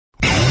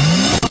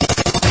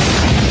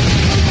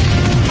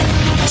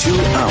2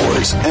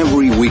 hours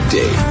every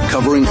weekday,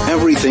 covering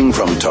everything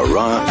from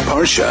Torah,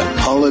 Parsha,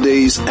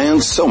 holidays,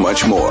 and so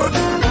much more.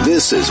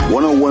 This is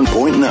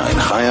 101.9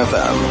 Chai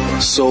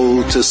FM,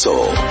 Soul to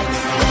Soul.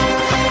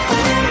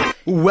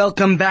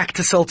 Welcome back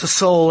to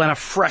Soul and a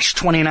fresh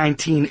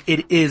 2019.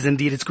 It is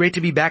indeed. It's great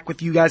to be back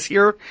with you guys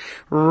here,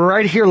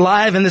 right here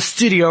live in the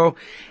studio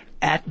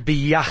at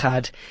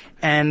Biyachad.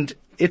 And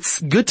it's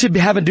good to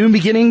have a new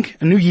beginning,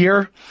 a new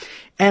year,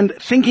 and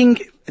thinking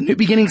new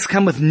beginnings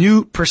come with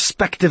new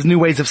perspectives, new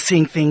ways of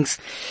seeing things.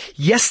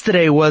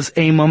 Yesterday was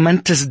a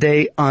momentous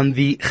day on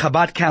the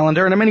Chabad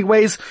calendar, and in many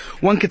ways,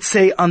 one could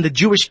say on the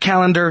Jewish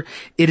calendar,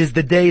 it is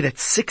the day that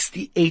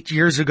 68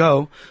 years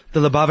ago, the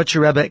Lubavitcher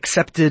Rebbe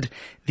accepted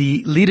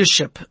the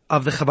leadership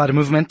of the Chabad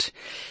movement.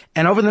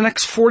 And over the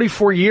next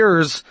 44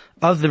 years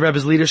of the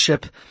Rebbe's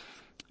leadership,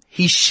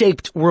 he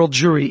shaped world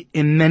Jewry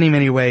in many,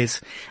 many ways.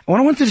 And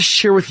what I wanted to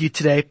share with you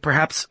today,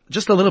 perhaps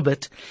just a little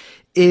bit,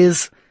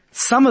 is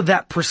some of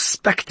that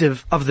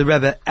perspective of the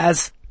Rebbe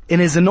as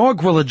in his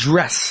inaugural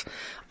address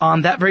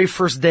on that very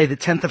first day, the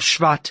 10th of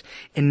Shvat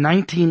in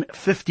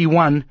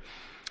 1951,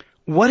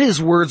 what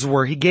his words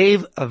were. He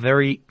gave a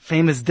very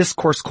famous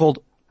discourse called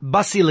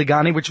Basi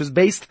Legani, which was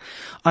based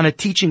on a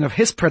teaching of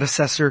his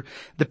predecessor,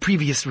 the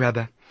previous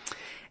Rebbe.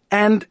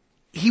 And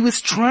he was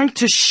trying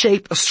to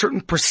shape a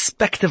certain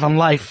perspective on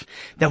life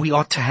that we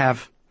ought to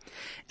have.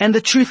 And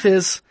the truth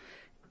is,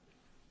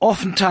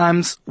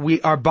 oftentimes we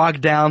are bogged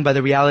down by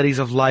the realities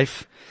of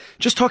life.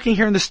 Just talking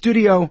here in the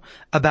studio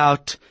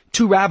about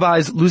 2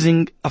 rabbis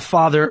losing a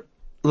father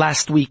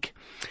last week.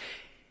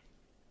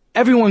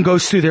 Everyone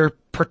goes through their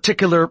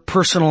particular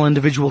personal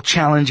individual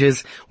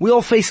challenges. We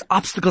all face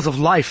obstacles of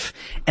life,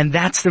 and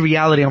that's the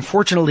reality,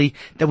 unfortunately,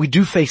 that we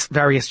do face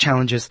various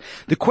challenges.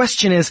 The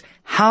question is,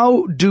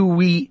 how do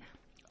we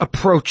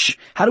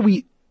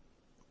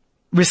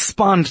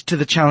respond to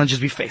the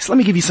challenges we face? Let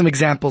me give you some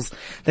examples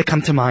that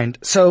come to mind.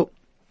 So,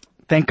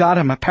 thank God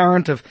I'm a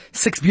parent of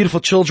 6 beautiful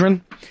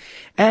children.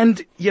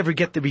 And you ever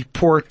get the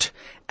report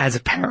as a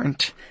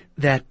parent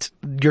that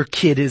your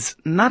kid is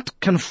not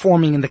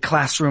conforming in the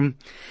classroom?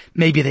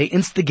 Maybe they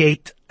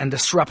instigate and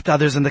disrupt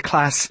others in the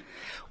class.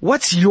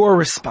 What's your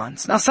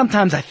response? Now,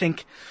 sometimes I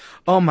think,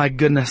 oh my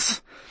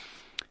goodness,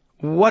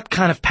 what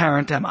kind of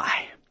parent am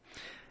I?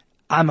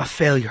 I'm a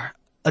failure,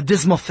 a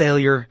dismal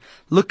failure.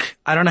 Look,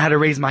 I don't know how to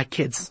raise my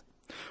kids.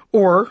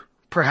 Or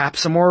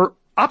perhaps a more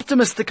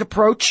optimistic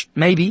approach,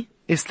 maybe,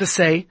 is to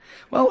say,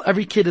 well,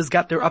 every kid has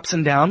got their ups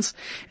and downs,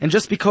 and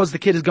just because the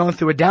kid is going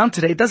through a down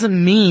today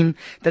doesn't mean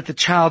that the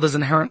child is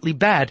inherently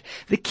bad.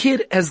 The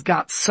kid has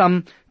got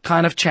some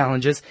kind of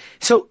challenges.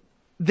 So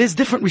there's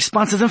different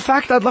responses. In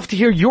fact, I'd love to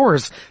hear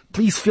yours.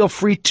 Please feel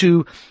free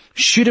to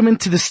shoot them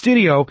into the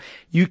studio.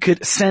 You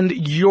could send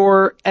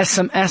your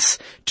SMS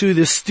to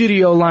the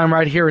studio line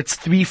right here. It's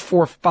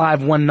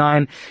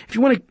 34519. If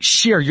you want to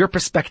share your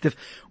perspective,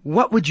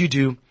 what would you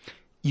do?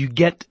 You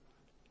get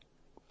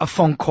a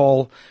phone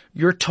call.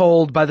 You're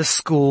told by the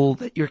school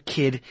that your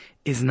kid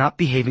is not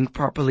behaving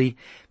properly,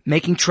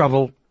 making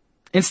trouble,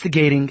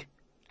 instigating.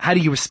 How do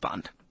you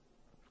respond?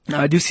 Now,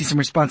 I do see some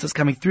responses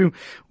coming through.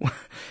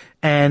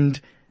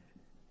 And,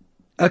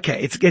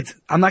 okay,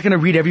 I'm not going to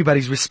read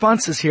everybody's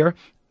responses here,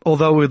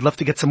 although we'd love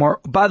to get some more.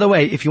 By the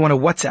way, if you want a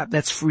WhatsApp,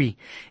 that's free.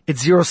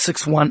 It's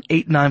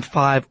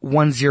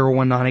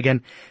 061-895-1019.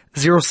 Again,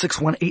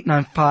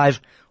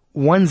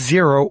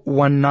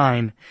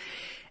 061-895-1019.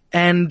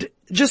 And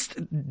just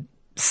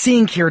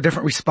seeing here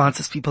different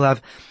responses people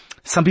have.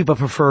 Some people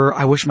prefer,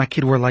 I wish my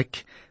kid were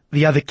like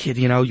the other kid,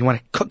 you want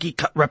a cookie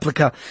cut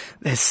replica.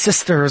 His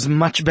sister is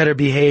much better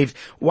behaved.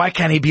 Why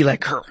can't he be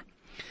like her?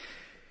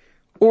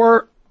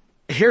 Or,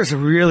 here's a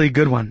really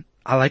good one.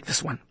 I like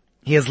this one.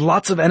 He has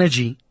lots of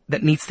energy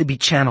that needs to be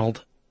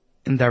channeled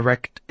in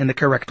the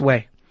correct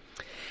way.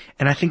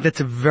 And I think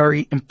that's a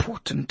very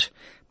important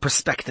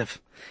perspective.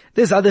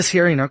 There's others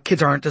here,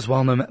 kids aren't as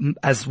well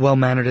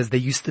mannered as they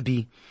used to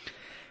be.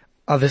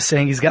 Others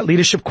saying he's got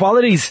leadership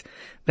qualities.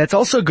 That's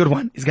also a good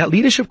one. He's got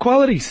leadership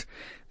qualities.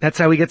 That's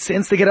how he gets to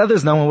instigate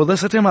others. No one will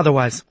listen to him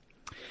otherwise.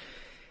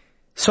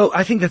 So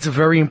I think that's a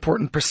very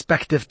important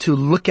perspective to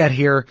look at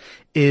here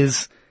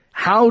is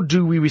how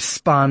do we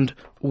respond?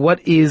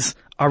 What is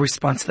our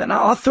response to that?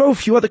 Now I'll throw a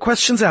few other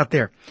questions out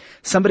there.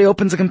 Somebody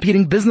opens a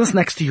competing business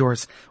next to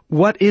yours.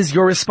 What is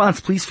your response?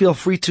 Please feel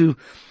free to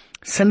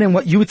send in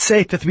what you would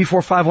say to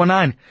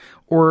 34519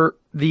 or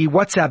the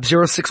WhatsApp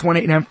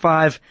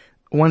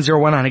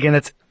 061-895-1019. Again,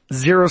 that's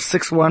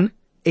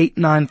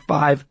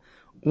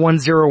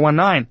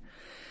 061-895-1019.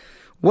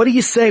 What do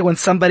you say when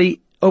somebody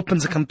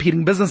opens a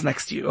competing business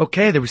next to you?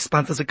 Okay, the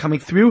responses are coming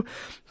through.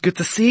 Good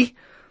to see.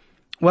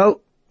 Well,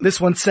 this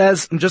one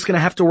says, I'm just going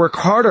to have to work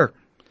harder.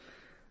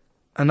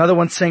 Another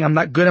one saying, I'm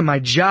not good at my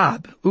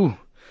job. Ooh,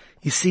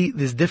 you see,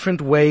 there's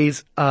different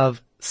ways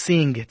of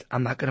seeing it.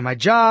 I'm not good at my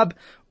job,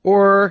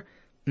 or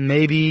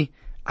maybe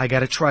I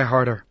got to try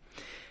harder.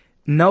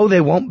 No,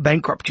 they won't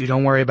bankrupt you.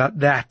 Don't worry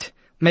about that.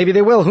 Maybe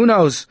they will. Who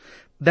knows?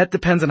 That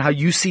depends on how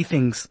you see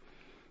things.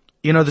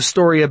 You know the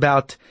story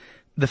about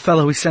the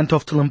fellow who sent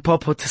off to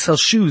Limpopo to sell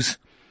shoes.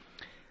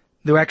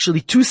 there were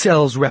actually 2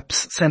 sales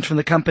reps sent from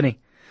the company.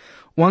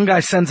 One guy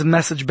sends a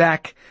message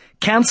back,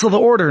 cancel the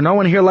order, no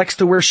one here likes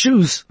to wear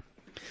shoes.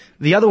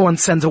 The other one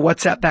sends a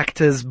WhatsApp back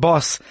to his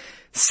boss,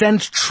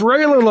 send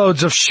trailer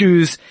loads of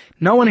shoes,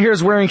 no one here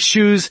is wearing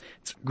shoes.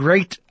 It's a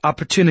great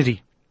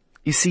opportunity.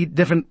 You see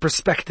different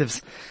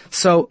perspectives.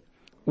 So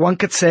one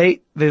could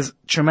say there's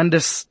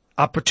tremendous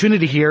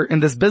opportunity here in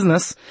this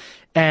business,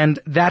 and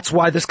that's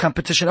why this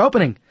competition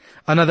opening.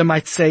 Another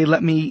might say,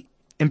 let me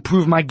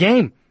improve my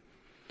game.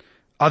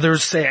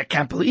 Others say, I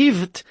can't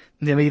believe it.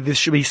 Maybe there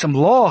should be some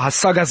law,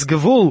 hasagas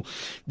gevul.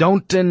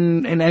 Don't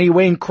in any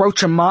way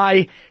encroach on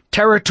my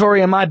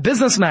territory and my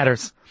business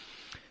matters.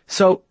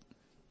 So,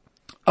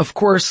 of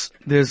course,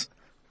 there's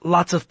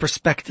lots of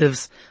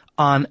perspectives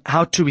on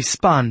how to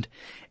respond.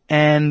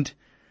 And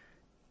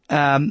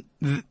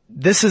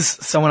this is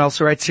someone else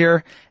who writes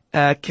here,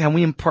 can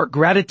we impart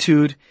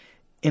gratitude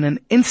in an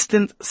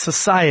instant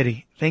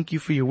society? Thank you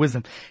for your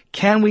wisdom.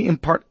 Can we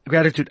impart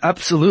gratitude?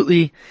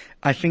 Absolutely.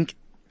 I think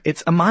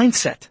it's a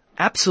mindset.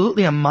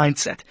 Absolutely a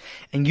mindset.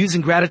 And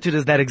using gratitude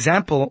as that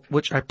example,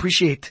 which I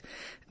appreciate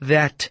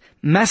that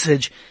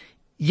message.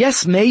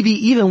 Yes, maybe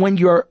even when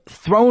you're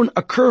thrown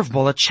a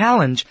curveball, a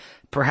challenge,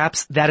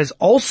 perhaps that is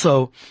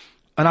also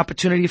an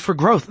opportunity for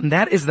growth. And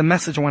that is the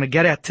message I want to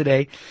get at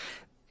today.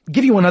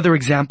 Give you another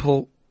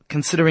example,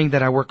 considering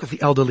that I work with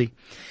the elderly.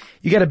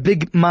 You got a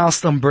big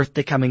milestone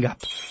birthday coming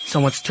up.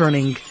 Someone's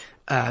turning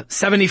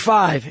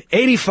 75,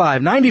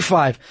 85,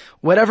 95,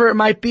 whatever it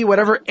might be,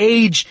 whatever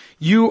age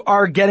you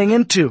are getting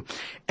into.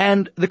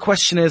 And the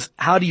question is,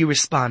 how do you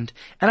respond?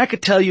 And I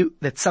could tell you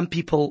that some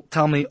people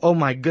tell me, oh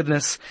my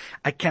goodness,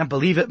 I can't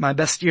believe it. My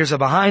best years are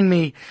behind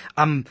me.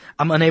 I'm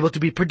unable to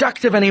be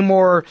productive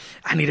anymore.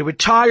 I need to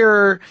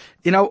retire,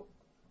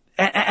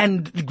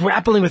 and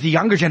grappling with the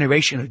younger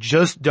generation who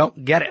just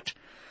don't get it.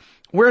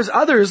 Whereas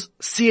others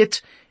see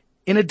it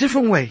in a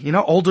different way.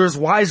 Older is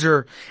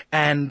wiser,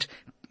 and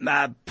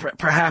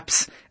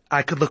perhaps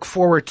I could look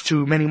forward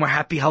to many more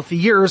happy, healthy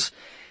years.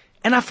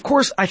 And of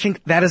course, I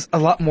think that is a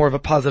lot more of a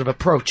positive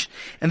approach.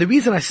 And the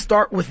reason I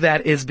start with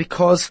that is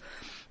because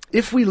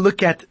if we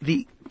look at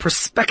the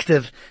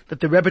perspective that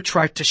the Rebbe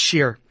tried to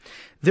share,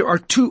 there are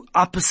 2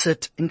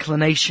 opposite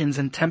inclinations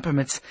and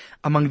temperaments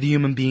among the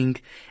human being.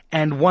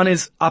 And one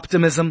is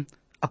optimism,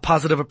 a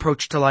positive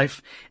approach to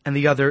life, and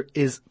the other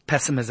is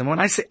pessimism. When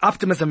I say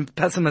optimism,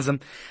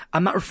 pessimism,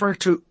 I'm not referring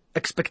to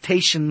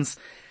expectations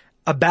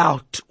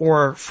about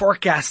or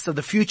forecasts of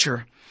the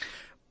future.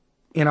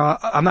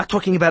 I'm not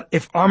talking about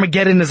if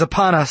Armageddon is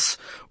upon us,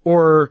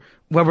 or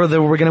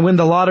whether we're going to win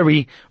the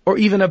lottery, or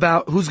even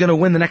about who's going to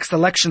win the next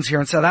elections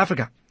here in South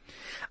Africa.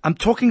 I'm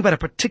talking about a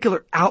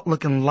particular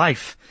outlook in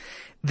life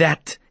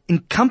that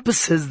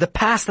encompasses the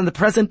past and the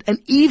present and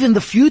even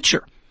the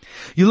future.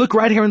 You look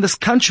right here in this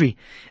country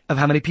of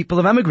how many people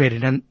have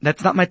emigrated, and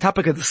that's not my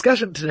topic of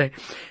discussion today.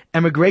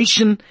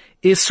 Emigration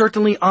is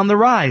certainly on the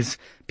rise.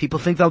 People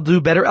think they'll do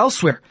better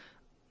elsewhere.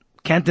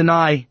 Can't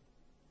deny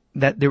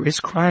that there is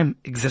crime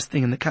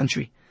existing in the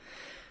country.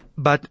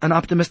 But an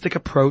optimistic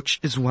approach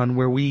is one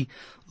where we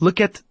look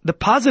at the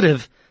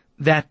positive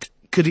that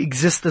could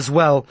exist as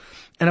well.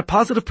 And a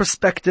positive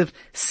perspective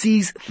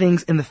sees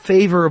things in the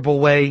favorable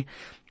way,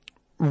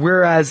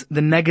 whereas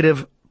the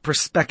negative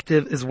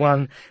perspective is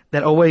one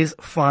that always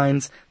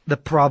finds the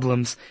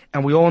problems.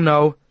 And we all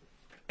know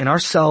in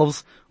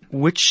ourselves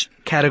which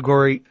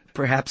category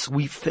perhaps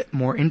we fit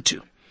more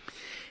into.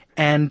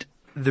 And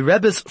the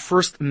Rebbe's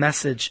first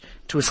message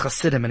to his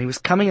Hasidim, and he was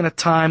coming in a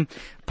time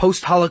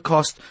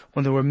post-Holocaust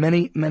when there were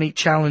many, many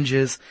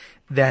challenges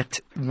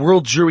that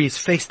world Jewry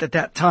faced at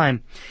that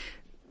time.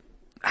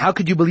 How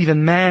could you believe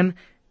in man?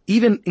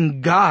 Even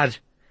in God,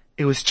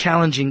 it was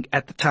challenging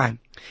at the time.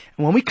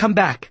 And when we come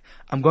back,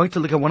 I'm going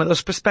to look at one of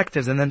those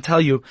perspectives and then tell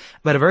you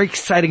about a very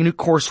exciting new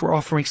course we're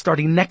offering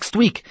starting next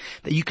week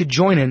that you could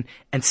join in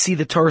and see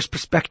the Torah's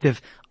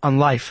perspective on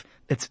life.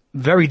 It's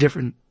very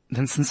different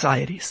than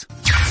society's.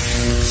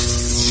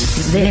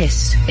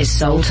 This is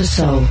Soul to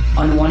Soul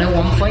on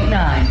 101.9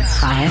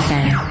 High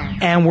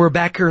FM. And we're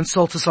back here in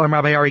Soul to Soul. I'm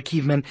Rabbi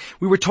Kievman.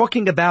 We were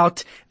talking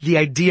about the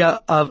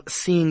idea of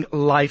seeing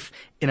life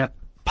in a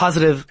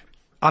positive,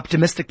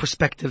 optimistic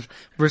perspective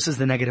versus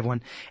the negative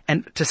one.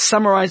 And to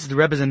summarize the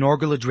Rebbe's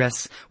inaugural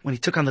address when he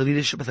took on the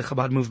leadership of the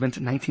Chabad movement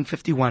in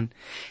 1951,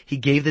 he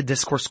gave the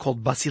discourse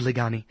called Basi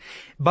Ligani.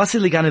 Basi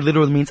Ligani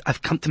literally means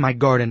I've come to my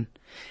garden.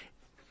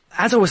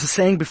 As I was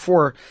saying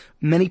before,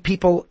 many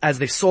people, as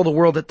they saw the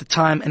world at the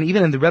time, and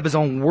even in the Rebbe's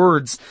own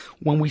words,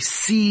 when we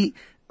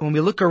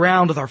look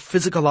around with our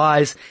physical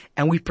eyes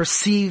and we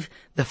perceive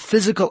the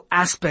physical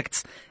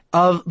aspects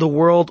of the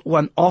world,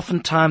 one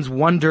oftentimes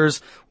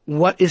wonders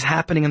what is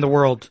happening in the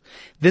world.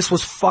 This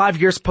was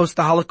 5 years post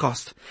the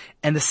Holocaust,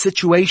 and the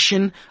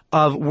situation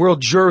of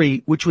world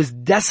Jewry, which was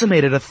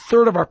decimated, a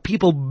third of our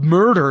people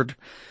murdered,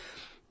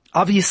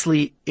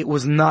 Obviously, it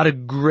was not a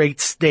great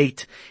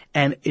state,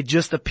 and it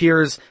just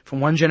appears from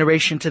one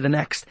generation to the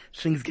next,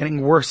 things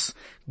getting worse.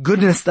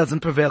 Goodness doesn't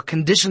prevail.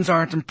 Conditions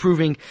aren't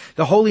improving.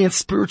 The holy and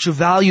spiritual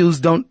values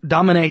don't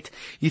dominate.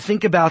 You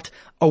think about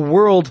a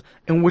world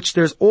in which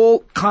there's all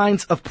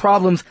kinds of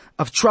problems,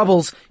 of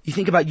troubles. You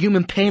think about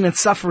human pain and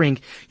suffering.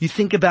 You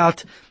think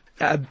about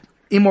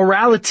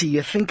immorality.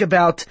 You think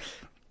about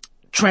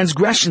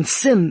transgression,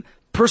 sin,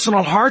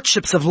 personal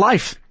hardships of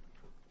life.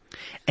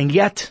 And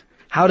yet,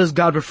 how does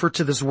God refer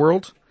to this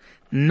world?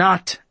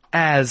 Not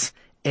as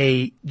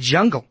a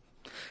jungle,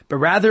 but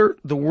rather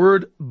the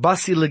word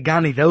basi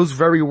legani. Those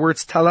very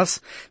words tell us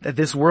that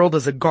this world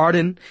is a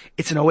garden.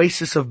 It's an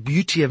oasis of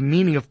beauty, of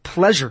meaning, of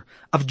pleasure,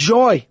 of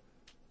joy.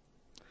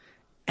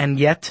 And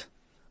yet,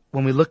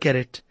 when we look at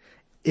it,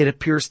 it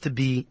appears to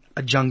be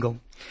a jungle.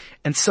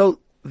 And so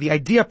the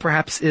idea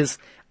perhaps is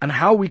on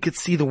how we could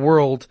see the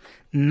world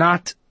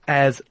not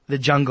as the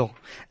jungle.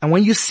 And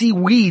when you see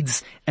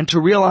weeds, and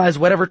to realize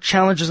whatever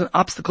challenges and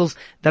obstacles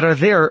that are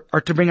there are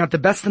to bring out the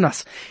best in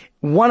us,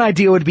 one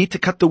idea would be to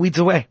cut the weeds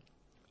away.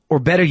 Or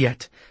better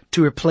yet,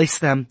 to replace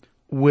them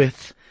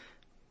with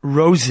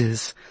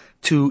roses,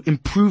 to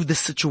improve the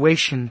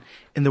situation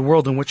in the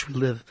world in which we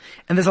live.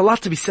 And there's a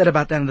lot to be said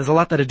about that, and there's a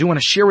lot that I do want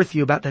to share with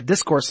you about that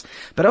discourse.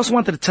 But I also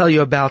wanted to tell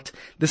you about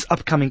this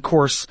upcoming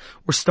course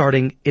we're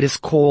starting. It is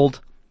called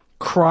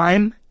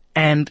Crime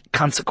and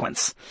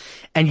Consequence.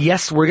 And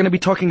yes, we're going to be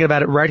talking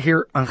about it right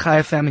here on Chai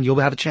FM, and you'll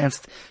have a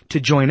chance to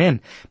join in.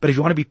 But if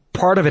you want to be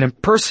part of it in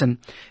person,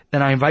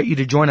 then I invite you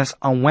to join us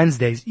on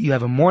Wednesdays. You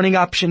have a morning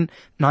option,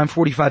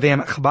 9:45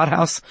 a.m. at Chabad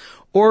House,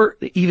 or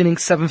the evening,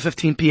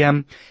 7:15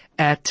 p.m.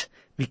 at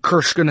the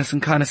Kirsch Goodness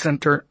and Kindness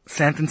Center,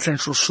 Santon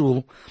Central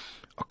Shul,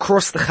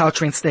 across the Chau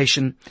train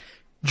station.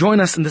 Join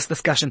us in this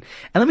discussion.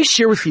 And let me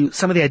share with you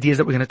some of the ideas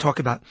that we're going to talk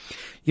about.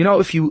 You know,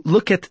 if you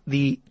look at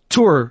the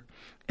Torah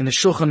in the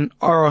Shulchan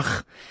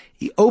Aruch,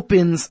 he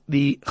opens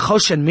the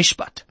Choshen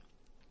Mishpat,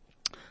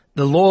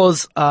 the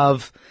laws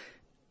of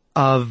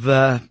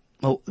the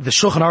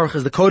Shulchan Aruch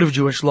is the code of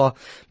Jewish law,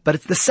 but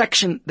it's the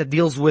section that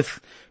deals with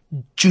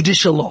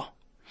judicial law.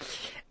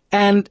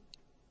 And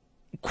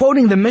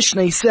quoting the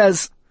Mishnah, he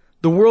says,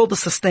 the world is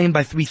sustained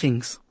by three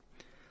things.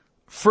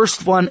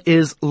 First one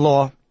is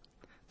law.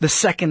 The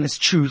second is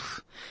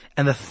truth.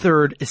 And the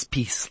third is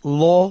peace.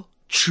 Law,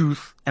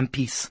 truth, and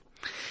peace.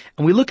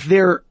 And we look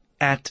there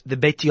at the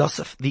Beit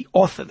Yosef, the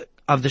author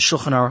of the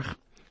Shulchan Aruch,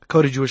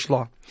 Code of Jewish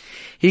Law.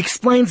 He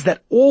explains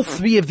that all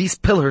three of these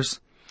pillars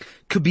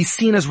could be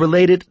seen as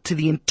related to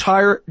the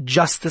entire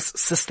justice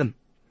system.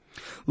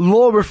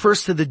 Law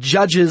refers to the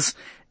judges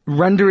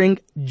rendering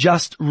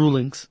just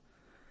rulings.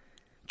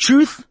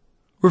 Truth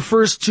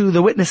refers to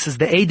the witnesses,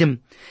 the Eidim.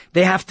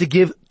 They have to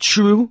give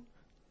true,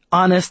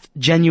 honest,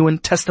 genuine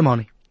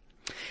testimony.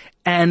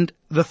 And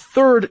the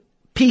third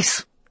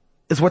piece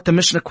is what the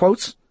Mishnah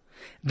quotes.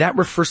 That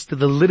refers to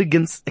the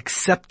litigants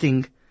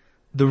accepting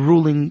the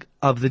ruling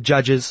of the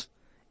judges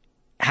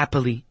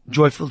happily,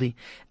 joyfully,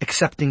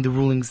 accepting the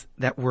rulings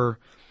that were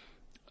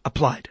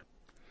applied.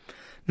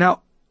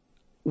 Now,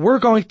 we're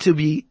going to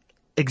be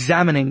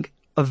examining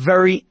a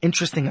very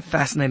interesting and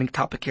fascinating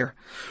topic here,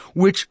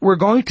 which we're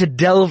going to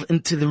delve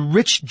into the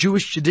rich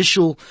Jewish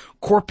judicial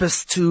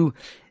corpus to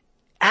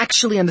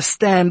actually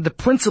understand the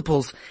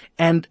principles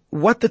and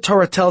what the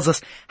Torah tells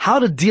us how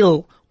to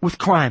deal with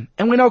crime.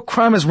 And we know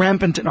crime is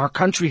rampant in our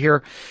country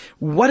here.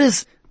 What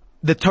is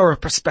the Torah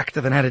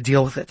perspective and how to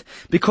deal with it?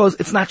 Because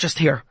it's not just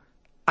here.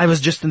 I was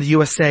just in the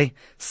USA.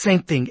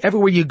 Same thing.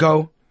 Everywhere you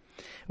go,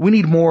 we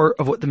need more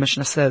of what the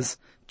Mishnah says.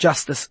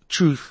 Justice,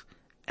 truth,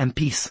 and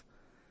peace.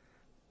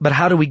 But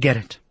how do we get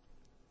it?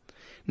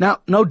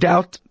 Now, no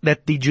doubt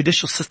that the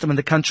judicial system in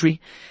the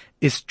country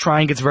is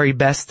trying its very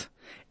best,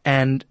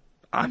 and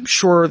I'm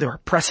sure there are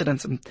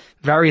precedents and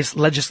various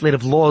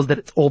legislative laws that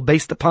it's all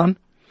based upon.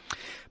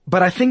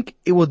 But I think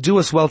it will do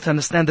us well to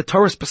understand the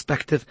Torah's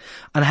perspective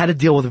on how to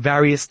deal with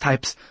various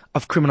types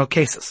of criminal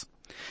cases.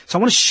 So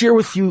I want to share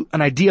with you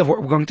an idea of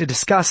what we're going to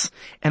discuss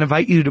and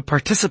invite you to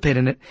participate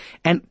in it.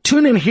 And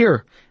tune in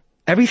here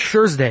every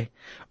Thursday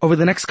over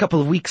the next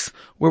couple of weeks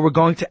where we're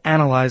going to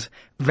analyze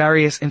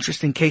various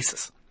interesting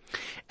cases.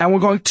 And we're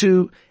going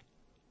to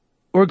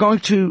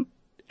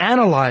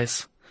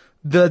analyze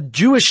the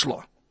Jewish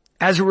law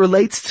as it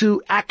relates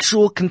to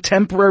actual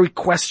contemporary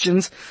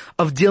questions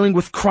of dealing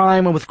with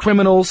crime and with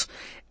criminals.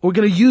 We're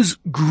going to use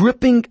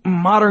gripping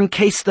modern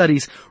case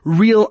studies,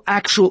 real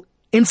actual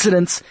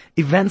incidents,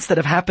 events that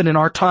have happened in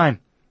our time.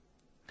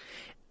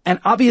 And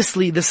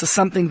obviously this is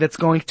something that's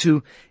going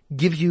to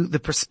give you the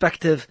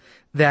perspective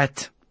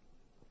that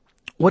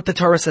what the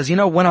Torah says. You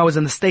know, when I was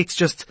in the States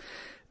just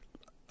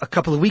a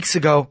couple of weeks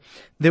ago,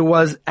 there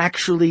was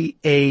actually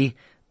a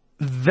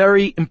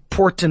very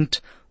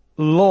important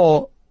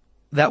law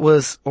that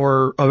was,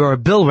 or a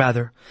bill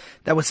rather,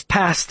 that was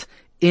passed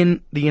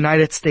in the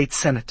United States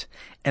Senate.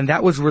 And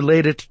that was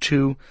related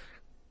to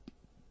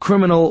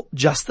criminal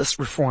justice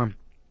reform.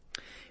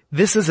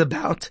 This is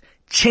about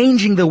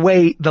changing the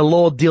way the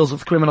law deals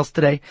with criminals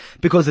today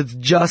because it's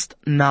just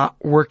not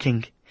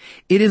working.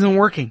 It isn't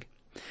working.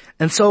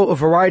 And so a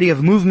variety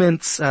of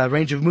movements,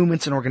 range of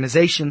movements and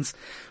organizations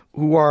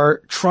who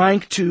are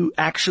trying to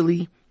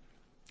actually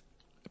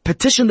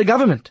petition the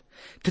government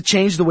to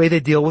change the way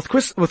they deal with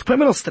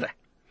criminals today.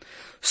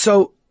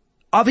 So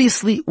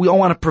obviously we all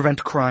want to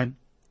prevent crime,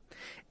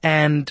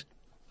 and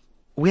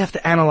we have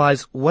to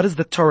analyze what does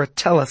the Torah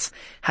tell us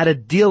how to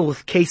deal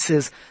with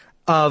cases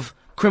of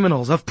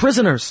criminals, of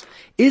prisoners.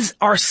 Is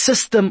our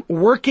system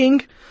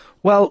working?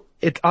 Well,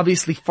 it's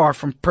obviously far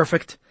from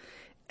perfect.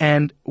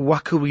 And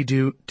what could we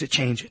do to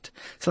change it?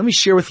 So let me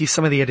share with you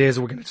some of the ideas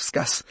we're going to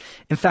discuss.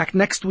 In fact,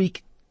 next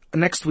week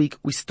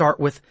we start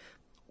with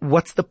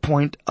what's the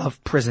point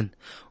of prison?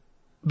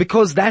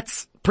 Because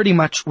that's pretty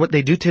much what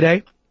they do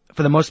today,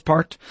 for the most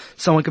part.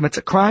 Someone commits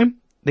a crime,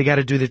 they got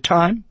to do their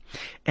time,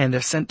 and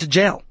they're sent to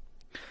jail.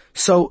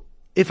 So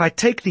if I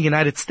take the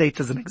United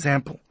States as an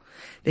example,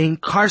 they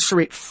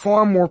incarcerate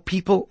far more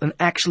people than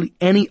actually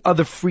any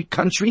other free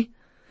country.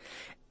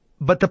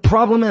 But the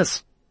problem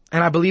is,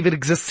 and I believe it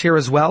exists here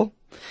as well,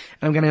 and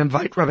I'm going to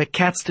invite Rabbi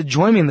Katz to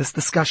join me in this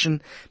discussion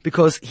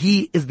because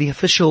he is the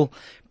official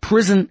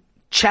prison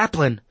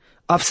chaplain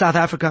of South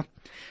Africa,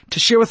 to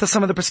share with us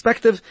some of the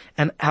perspective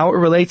and how it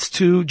relates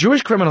to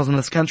Jewish criminals in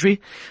this country.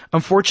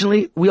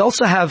 Unfortunately, we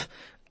also have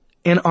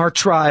in our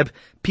tribe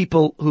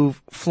people who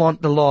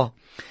flaunt the law.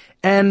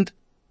 And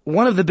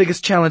one of the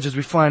biggest challenges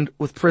we find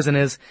with prison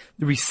is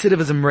the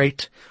recidivism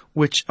rate,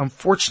 which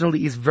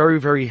unfortunately is very,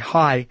 very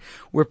high,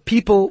 where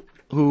people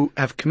who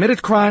have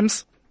committed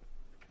crimes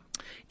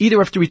either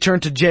have to return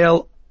to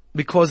jail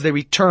because they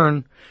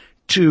return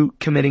to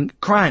committing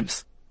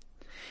crimes.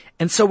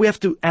 And so we have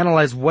to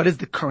analyze what is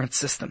the current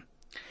system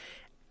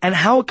and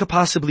how it could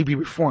possibly be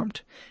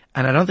reformed.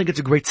 And I don't think it's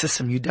a great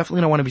system. You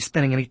definitely don't want to be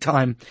spending any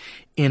time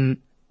in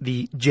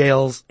the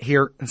jails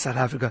here in South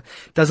Africa.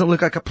 Doesn't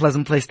look like a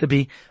pleasant place to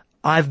be.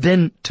 I've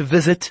been to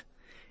visit,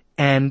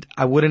 and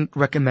I wouldn't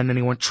recommend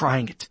anyone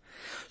trying it.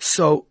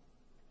 So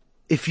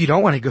if you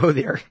don't want to go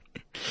there,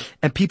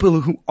 and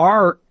people who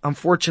are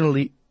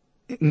unfortunately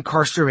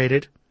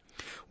incarcerated,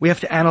 we have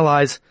to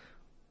analyze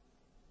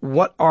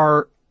what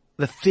are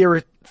the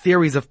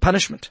theories of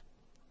punishment.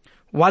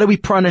 Why do we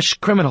punish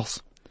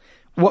criminals?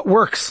 What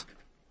works?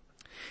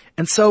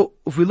 And so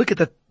if we look at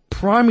the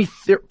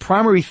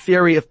primary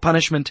theory of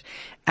punishment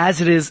as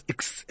it is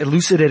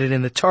elucidated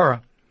in the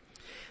Torah,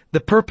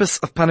 the purpose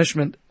of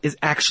punishment is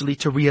actually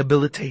to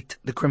rehabilitate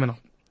the criminal.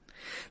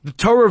 The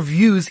Torah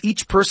views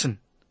each person,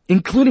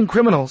 including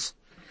criminals,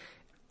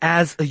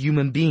 as a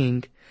human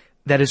being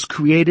that is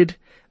created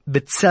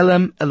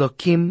b'tselem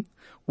Elokim,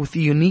 with a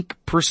unique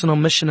personal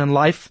mission in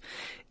life.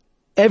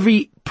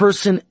 Every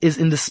person is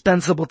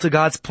indispensable to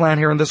God's plan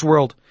here in this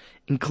world,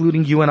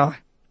 including you and I.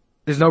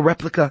 There's no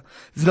replica.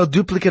 There's no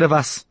duplicate of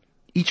us.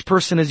 Each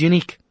person is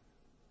unique.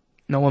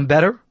 No one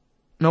better,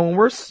 no one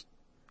worse.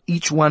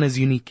 Each one is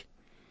unique.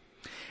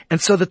 And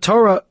so the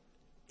Torah,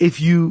 if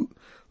you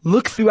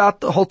look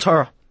throughout the whole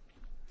Torah,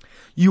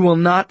 you will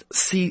not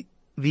see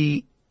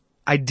the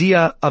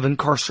idea of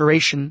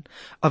incarceration,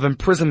 of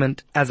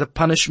imprisonment as a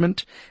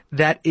punishment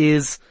that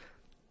is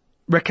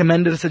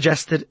recommended or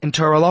suggested in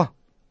Torah law.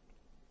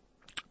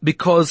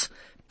 Because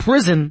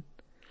prison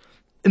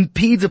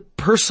impedes a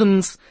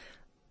person's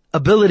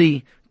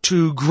ability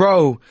to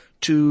grow,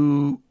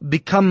 to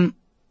become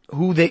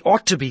who they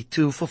ought to be,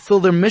 to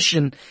fulfill their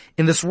mission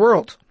in this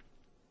world.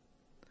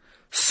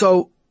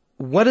 So,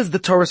 what is the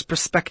Torah's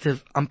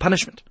perspective on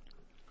punishment?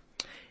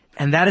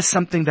 And that is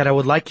something that I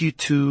would like you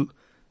to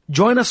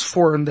join us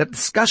for in that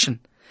discussion,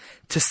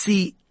 to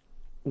see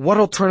what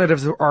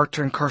alternatives there are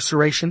to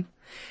incarceration.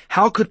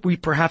 How could we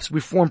perhaps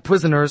reform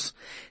prisoners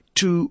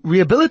to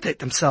rehabilitate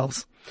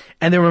themselves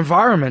and their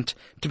environment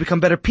to become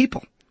better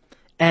people?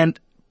 And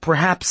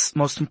perhaps,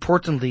 most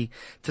importantly,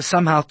 to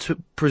somehow to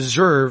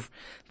preserve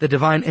the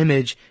divine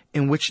image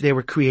in which they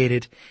were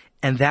created.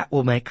 And that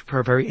will make for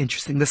a very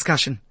interesting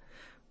discussion.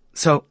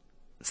 So,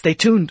 stay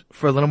tuned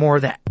for a little more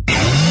of that.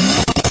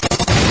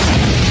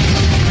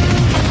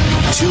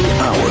 2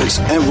 hours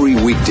every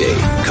weekday,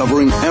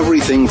 covering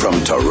everything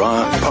from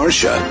Torah,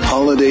 Parsha,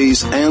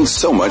 holidays, and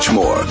so much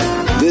more.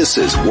 This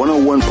is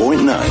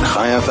 101.9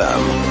 Chai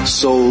FM,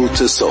 Soul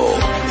to Soul.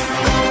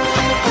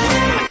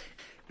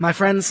 My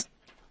friends,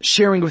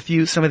 sharing with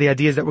you some of the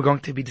ideas that we're going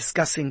to be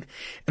discussing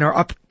in our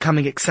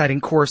upcoming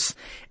exciting course.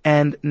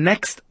 And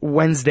next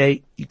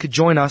Wednesday, you could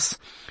join us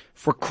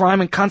for Crime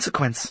and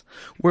Consequence,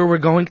 where we're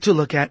going to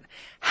look at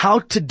how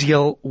to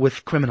deal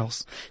with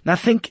criminals. Now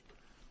think,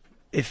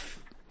 if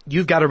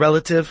you've got a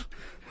relative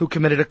who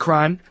committed a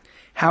crime,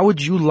 how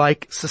would you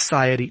like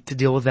society to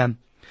deal with them?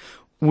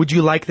 Would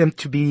you like them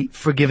to be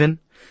forgiven?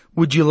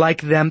 Would you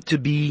like them to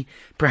be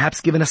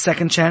perhaps given a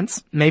second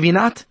chance? Maybe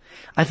not.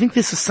 I think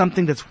this is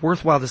something that's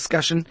worthwhile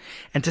discussion,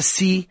 and to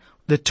see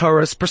the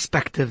Torah's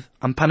perspective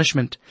on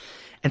punishment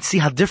and see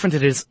how different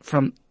it is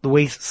from the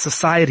way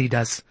society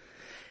does.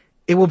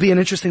 It will be an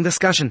interesting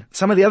discussion.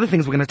 Some of the other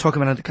things we're going to talk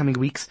about in the coming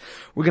weeks,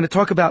 we're going to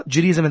talk about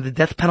Judaism and the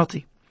death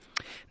penalty.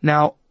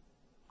 Now,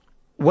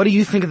 what do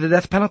you think of the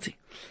death penalty?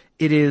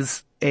 It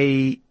is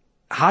a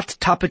hot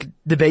topic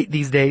debate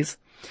these days.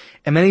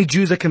 And many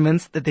Jews are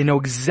convinced that they know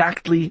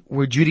exactly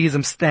where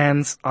Judaism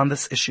stands on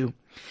this issue.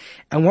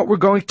 And what we're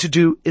going to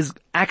do is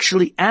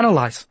actually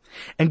analyze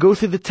and go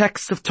through the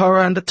texts of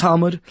Torah and the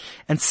Talmud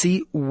and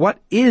see what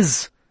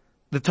is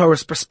the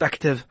Torah's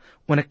perspective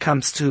when it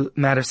comes to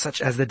matters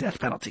such as the death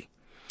penalty.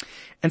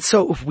 And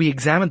so if we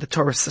examine the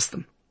Torah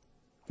system,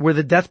 where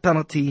the death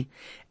penalty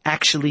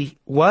actually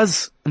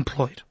was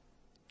employed,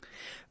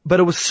 but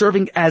it was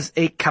serving as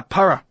a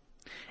kapara,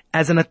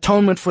 as an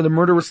atonement for the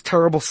murderer's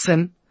terrible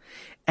sin,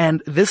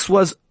 and this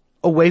was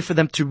a way for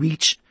them to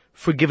reach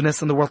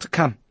forgiveness in the world to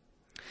come.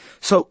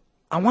 So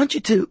I want you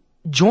to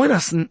join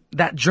us in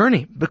that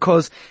journey,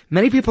 because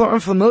many people are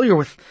unfamiliar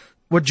with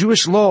what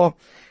Jewish law.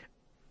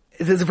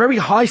 There's a very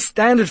high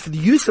standard for the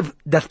use of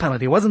death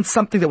penalty. It wasn't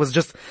something that was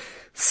just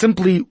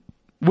simply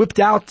whipped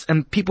out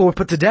and people were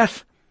put to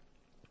death.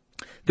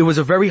 There was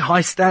a very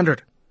high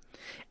standard.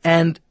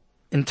 And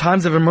in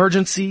times of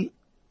emergency,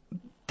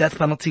 death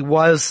penalty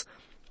was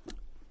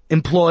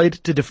employed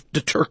to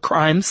deter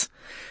crimes.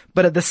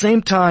 But at the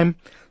same time,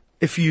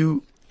 if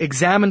you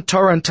examine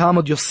Torah and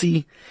Talmud, you'll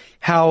see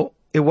how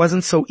it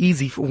wasn't so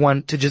easy for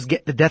one to just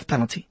get the death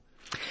penalty.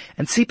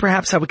 And see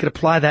perhaps how we could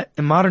apply that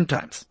in modern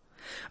times.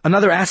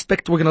 Another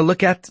aspect we're going to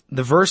look at,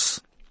 the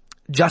verse,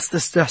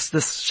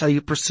 justice shall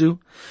you pursue,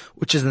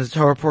 which is in the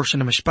Torah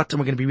portion of Mishpatim.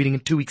 We're going to be reading in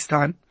 2 weeks'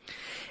 time.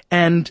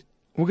 And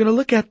we're going to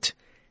look at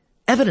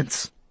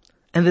evidence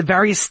and the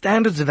various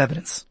standards of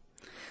evidence.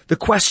 The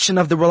question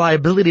of the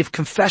reliability of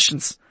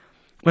confessions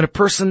when a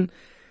person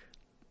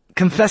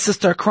confesses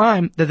to a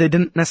crime that they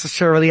didn't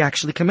necessarily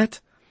actually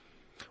commit.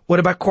 What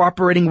about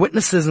cooperating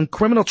witnesses in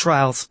criminal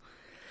trials?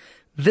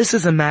 This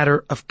is a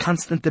matter of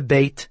constant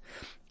debate,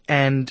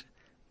 and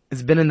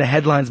it's been in the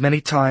headlines many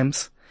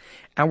times.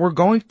 And we're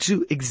going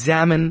to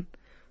examine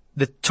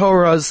the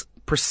Torah's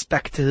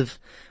perspective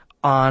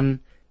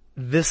on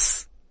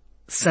this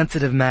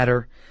sensitive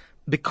matter,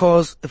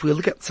 because if we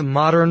look at some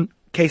modern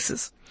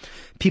cases,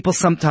 people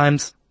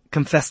sometimes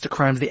confess to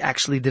crimes they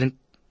actually didn't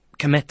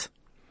commit.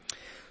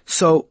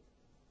 So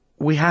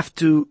we have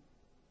to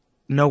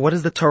know, what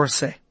does the Torah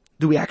say?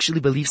 Do we actually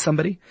believe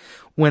somebody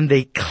when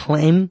they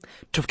claim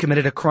to have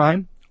committed a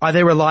crime? Are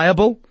they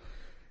reliable?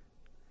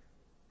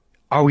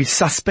 Are we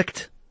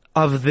suspect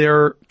of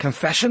their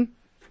confession?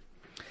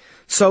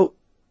 So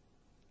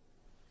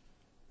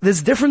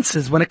there's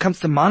differences when it comes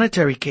to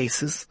monetary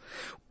cases.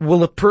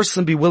 Will a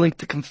person be willing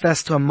to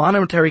confess to a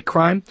monetary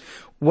crime?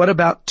 What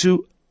about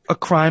to a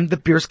crime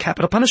that bears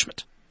capital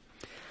punishment?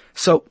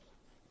 So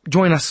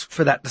join us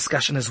for that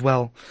discussion as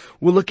well.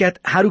 We'll look at,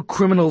 how do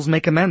criminals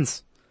make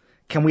amends?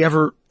 Can we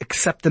ever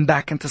accept them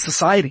back into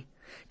society?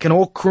 Can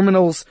all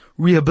criminals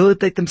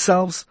rehabilitate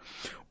themselves?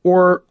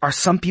 Or are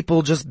some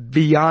people just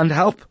beyond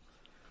help?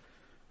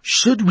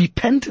 Should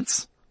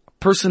repentance, a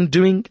person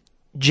doing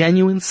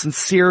genuine,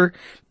 sincere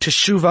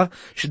teshuvah,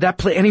 should that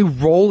play any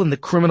role in the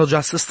criminal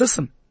justice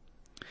system?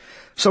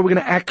 So we're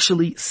going to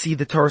actually see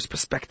the Torah's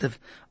perspective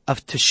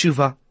of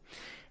teshuvah,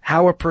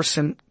 how a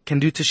person can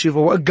do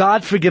teshuvah, what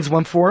God forgives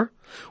one for,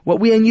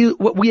 what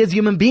we as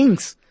human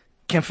beings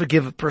can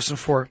forgive a person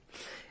for.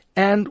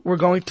 And we're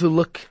going to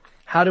look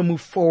how to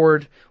move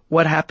forward,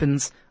 what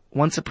happens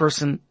once a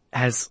person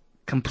has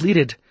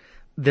completed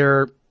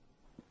their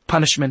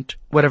punishment,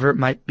 whatever it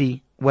might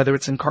be, whether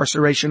it's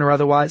incarceration or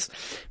otherwise.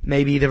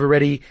 Maybe they've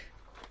already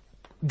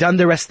done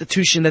the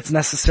restitution that's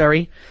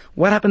necessary.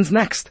 What happens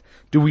next?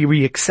 Do we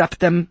re-accept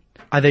them?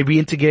 Are they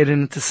reintegrated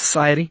into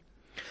society?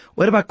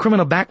 What about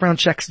criminal background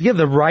checks? Do you have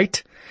the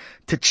right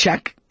to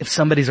check if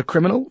somebody's a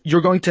criminal?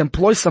 You're going to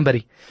employ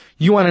somebody.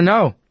 You want to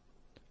know,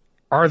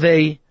 are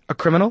they a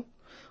criminal?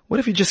 What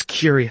if you're just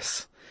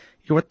curious?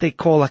 You're what they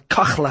call a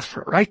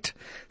kachlefer, right?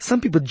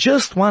 Some people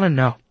just want to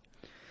know,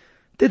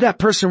 did that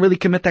person really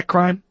commit that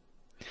crime?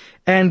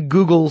 And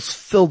Google's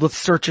filled with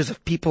searches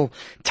of people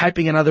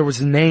typing in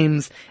others'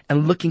 names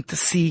and looking to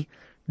see,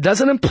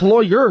 does an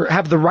employer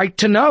have the right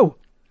to know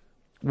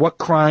what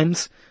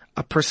crimes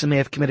a person may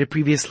have committed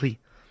previously?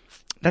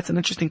 That's an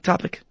interesting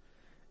topic.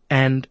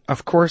 And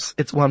of course,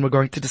 it's one we're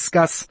going to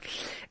discuss.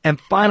 And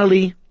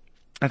finally,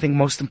 I think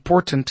most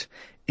important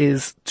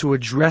is to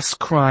address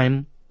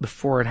crime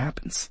before it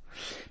happens.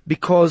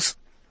 Because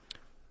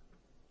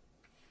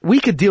we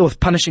could deal with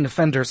punishing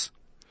offenders,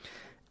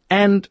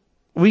 and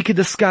we could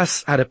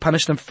discuss how to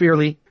punish them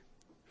fairly,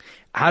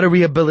 how to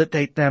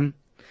rehabilitate them.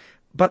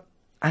 But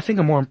I think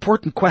a more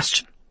important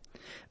question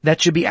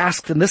that should be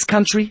asked in this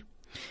country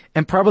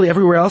and probably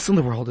everywhere else in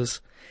the world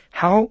is,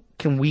 how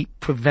can we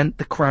prevent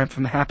the crime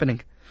from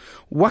happening?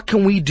 What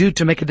can we do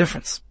to make a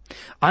difference?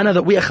 I know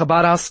that we at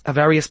Chabad House have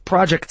various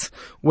projects,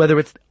 whether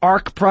it's the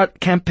ARC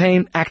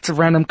campaign, Acts of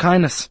Random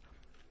Kindness,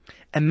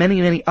 and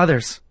many, many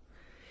others.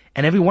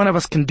 And every one of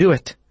us can do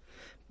it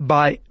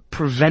by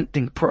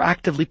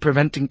proactively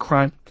preventing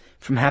crime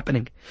from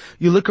happening.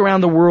 You look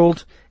around the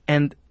world,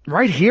 and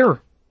right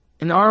here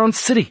in our own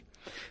city,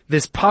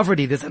 there's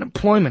poverty, there's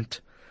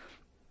unemployment,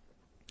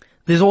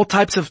 there's all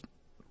types of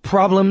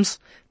problems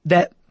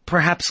that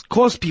perhaps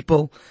cause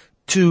people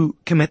to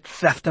commit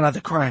theft and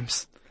other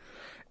crimes.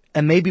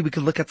 And maybe we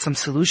could look at some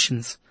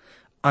solutions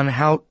on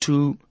how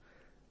to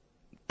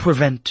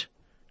prevent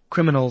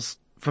criminals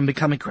from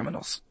becoming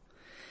criminals.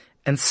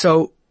 And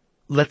so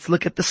let's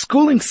look at the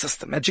schooling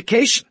system,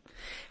 education.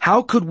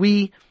 How could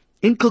we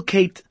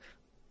inculcate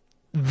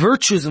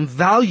virtues and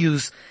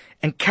values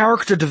and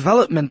character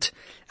development?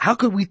 How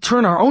could we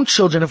turn our own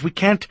children, if we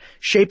can't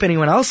shape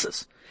anyone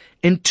else's,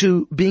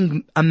 into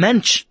being a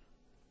mensch?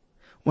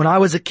 When I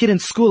was a kid in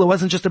school, it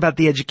wasn't just about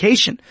the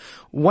education.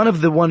 One of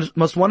the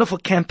most wonderful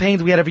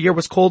campaigns we had every year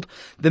was called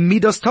the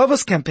Midos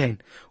Tovos campaign,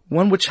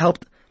 one which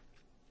helped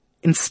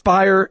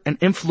inspire and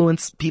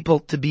influence people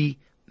to be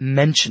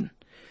mensch,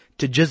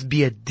 to just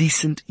be a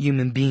decent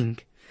human being.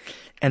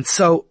 And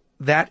so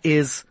that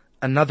is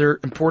another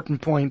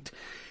important point.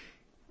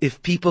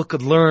 If people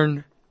could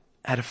learn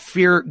how to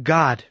fear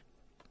God.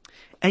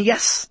 And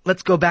yes,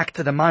 let's go back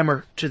to the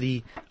mimer, to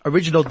the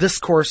original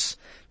discourse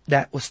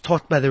that was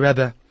taught by the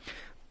Rebbe,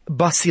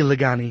 Basi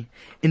Legani.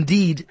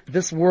 Indeed,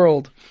 this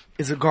world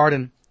is a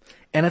garden.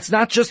 And it's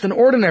not just an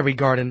ordinary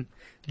garden.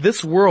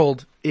 This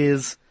world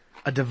is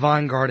a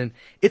divine garden.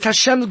 It's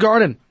Hashem's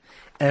garden.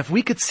 And if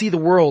we could see the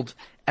world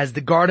as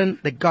the garden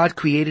that God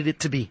created it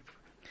to be,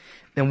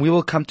 then we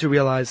will come to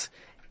realize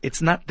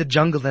it's not the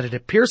jungle that it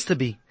appears to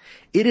be.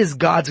 It is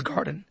God's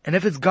garden. And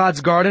if it's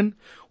God's garden,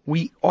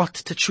 we ought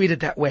to treat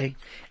it that way.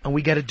 And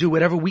we got to do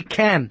whatever we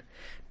can,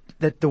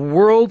 that the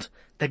world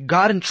that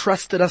God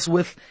entrusted us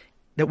with,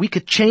 that we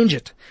could change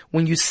it.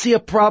 When you see a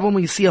problem,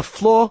 when you see a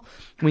flaw,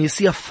 when you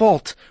see a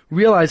fault,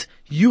 realize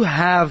you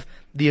have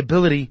the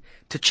ability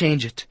to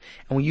change it.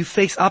 And when you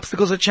face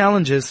obstacles or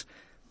challenges,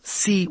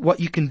 see what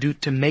you can do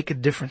to make a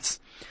difference.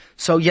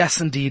 So yes,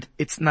 indeed,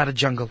 it's not a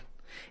jungle.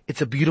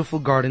 It's a beautiful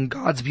garden,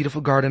 God's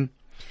beautiful garden.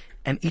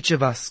 And each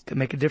of us can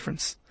make a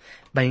difference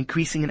by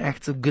increasing in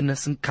acts of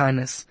goodness and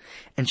kindness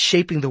and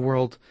shaping the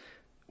world.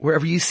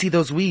 Wherever you see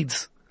those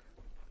weeds,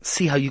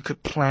 see how you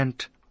could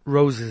plant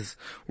roses.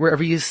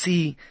 Wherever you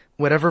see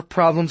whatever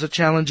problems or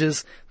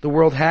challenges the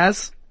world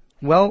has,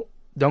 well,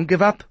 don't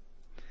give up.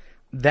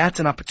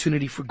 That's an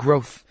opportunity for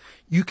growth.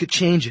 You could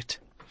change it.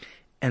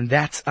 And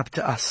that's up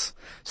to us.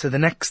 So the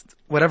next,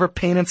 whatever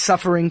pain and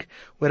suffering,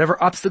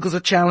 whatever obstacles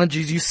or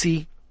challenges you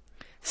see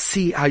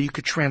how you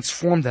could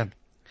transform them.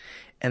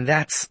 And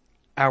that's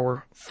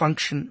our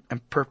function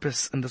and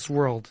purpose in this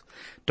world.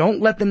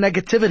 Don't let the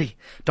negativity,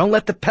 don't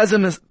let the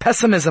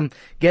pessimism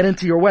get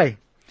into your way,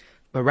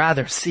 but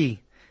rather see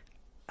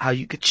how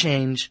you could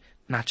change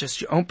not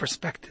just your own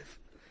perspective,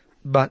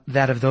 but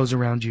that of those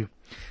around you.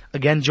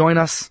 Again, join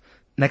us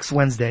next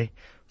Wednesday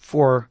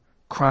for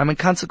Crime and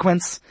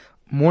Consequence,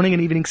 morning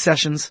and evening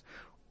sessions.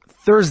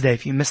 Thursday,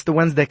 if you missed the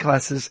Wednesday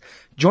classes,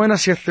 join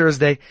us here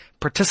Thursday,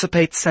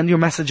 participate, send your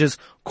messages,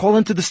 call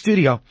into the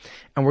studio,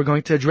 and we're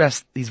going to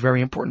address these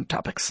very important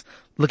topics.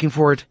 Looking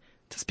forward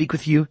to speak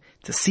with you,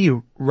 to see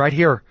you right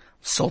here,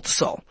 soul to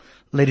soul.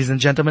 Ladies and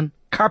gentlemen,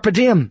 Carpe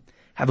Diem.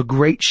 Have a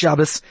great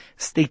Shabbos.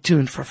 Stay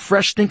tuned for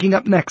fresh thinking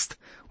up next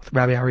with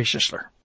Rabbi Ari Shishler.